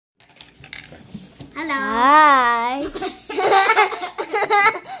Hi.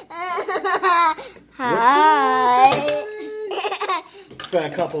 Hi. It's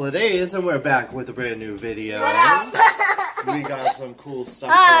been a couple of days and we're back with a brand new video. We got some cool stuff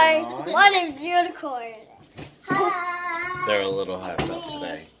going on. My name's Unicorn. Hi. They're a little hyped up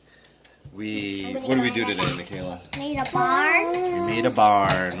today. What do we do today, Michaela? Made a barn. We made a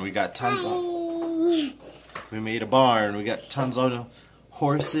barn. We got tons of... We made a barn. We got tons of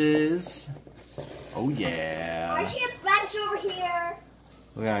horses. Oh yeah. I see a bench over here.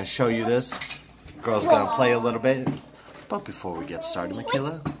 We're gonna show you this. Girl's gonna play a little bit. But before we get started,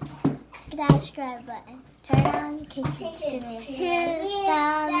 Michaela. Hit that subscribe button. Turn on notifications. Give me a huge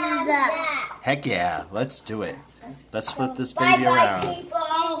thumbs up. Heck yeah, let's do it. Let's flip this baby around. There you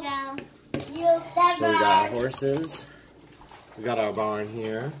go. So we got our horses. We got our barn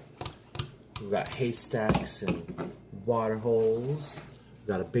here. We've got haystacks and water holes. We've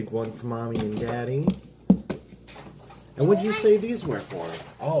got a big one for Mommy and Daddy. And what did you say these were for?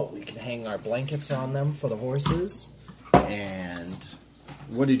 Oh, we can hang our blankets on them for the horses. And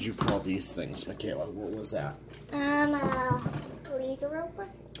what did you call these things, Michaela? What was that? Leader roper.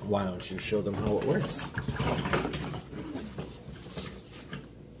 Why don't you show them how it works?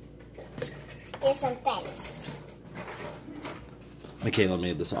 Here's some fence. Michaela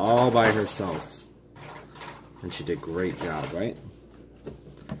made this all by herself. And she did a great job, right?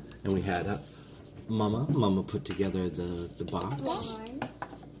 And we had Mama put together the box.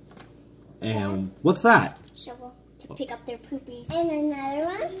 And what's that? Shovel to pick up their poopies. And another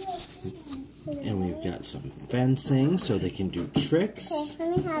one. And we've got some fencing so they can do tricks. Okay,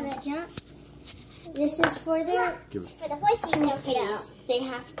 let me have it, Jump. This is for the horses in case they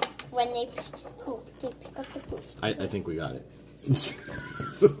have, when they poop, they pick up the poop. I think we got it.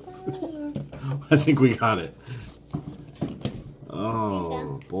 I think we got it.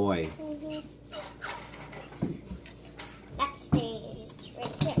 Oh, boy. That stays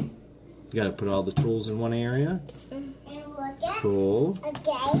right here. You gotta put all the tools in one area. And look at Cool. a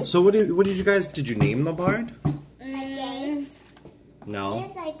gate. So what did you guys, did you name the barn? A gate. No.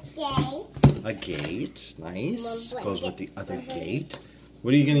 There's a gate. A gate. Nice. Goes with the other gate.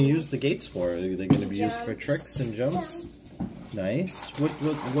 What are you going to use the gates for? Are they going to be used for tricks and jumps? Nice.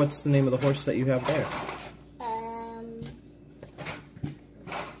 What's the name of the horse that you have there?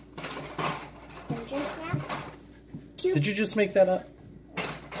 Ginger Snap. Did you just make that up?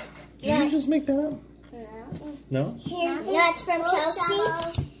 Did you just make that up? No? Here's the nuts from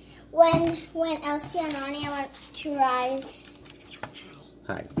Chelsea. When Elsie and Ronnie went to ride.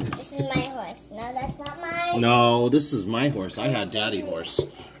 Hi. This is my horse. No, that's not mine. No, this is my horse. I had Daddy horse.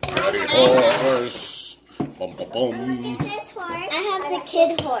 Daddy horse. Bum, bum, bum. Look at this horse. I have the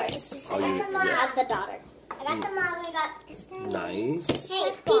kid horse. Oh, I have the daughter. I got the mom. I got this. Nice.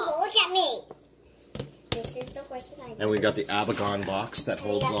 Hey, people, look at me. This is the horse that I got. And we got the Abagon box that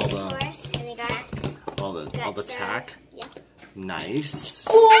holds all the tack. Yeah. Nice.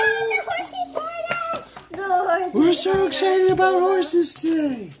 Oh, the horsey Florida. We're so excited about horses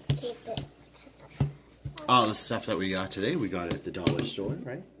today. Keep it. All the stuff that we got today, we got it at the dollar store,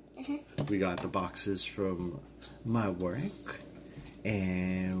 right? We got the boxes from my work.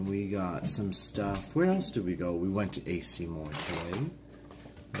 And we got some stuff. Where else did we go? We went to AC Moore today.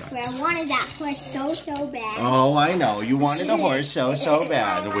 Where I wanted that horse so bad. Oh, I know. You wanted a horse so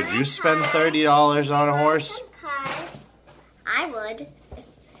bad. Would you spend $30 on a horse? I would.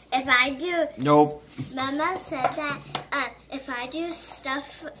 If I do. Nope. Mama said that if I do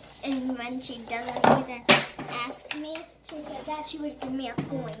stuff and when she doesn't even ask me, she said that she would give me a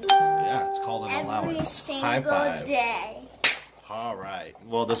coin. Yeah, it's called an allowance. Every single High five. day. All right.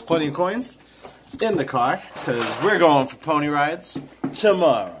 Well, there's plenty of coins in the car because we're going for pony rides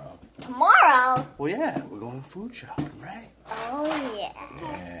tomorrow. Tomorrow? Well, yeah, we're going food shopping, right? Oh, yeah.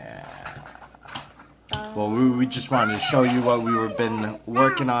 Yeah. Well, we just wanted to show you what we've been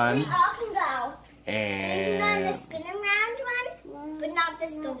working on. We all can go. And on the spin around one, but not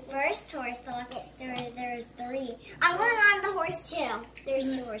this the first horse. There's three. I'm going on the horse too. There's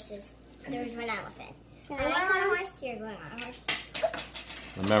two horses. There's one elephant. I'm going on a horse. You're going on a horse.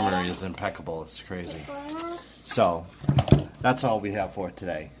 the memory is impeccable. It's crazy. So, that's all we have for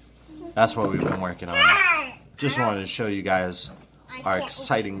today. That's what we've been working on. Just wanted to show you guys our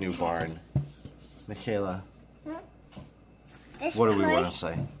exciting new barn. Michaela, what do we want to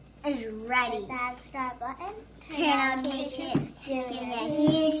say? Is ready. That button. Turn on notifications. Give me a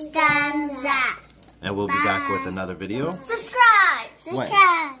huge thumbs up. And we'll be back with another video. Subscribe.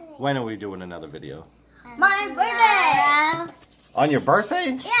 When are we doing another video? My birthday. On your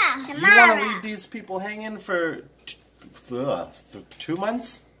birthday? Yeah, You tomorrow. want to leave these people hanging for 2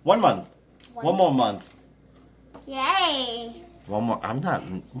 months? 1 month. One more month. Yay. One more.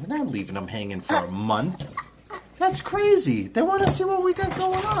 We're not leaving them hanging for a month. That's crazy. They want to see what we got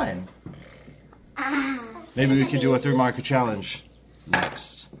going on. Maybe we could do a 3-marker challenge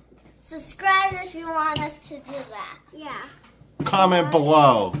next. Subscribe if you want us to do that. Yeah. Comment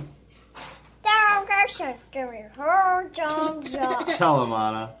below. Give me her thumbs up. Tell them,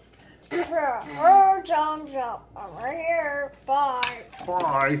 Anna. Her thumbs up. I'm right here. Bye.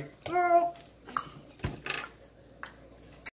 Bye. Bye.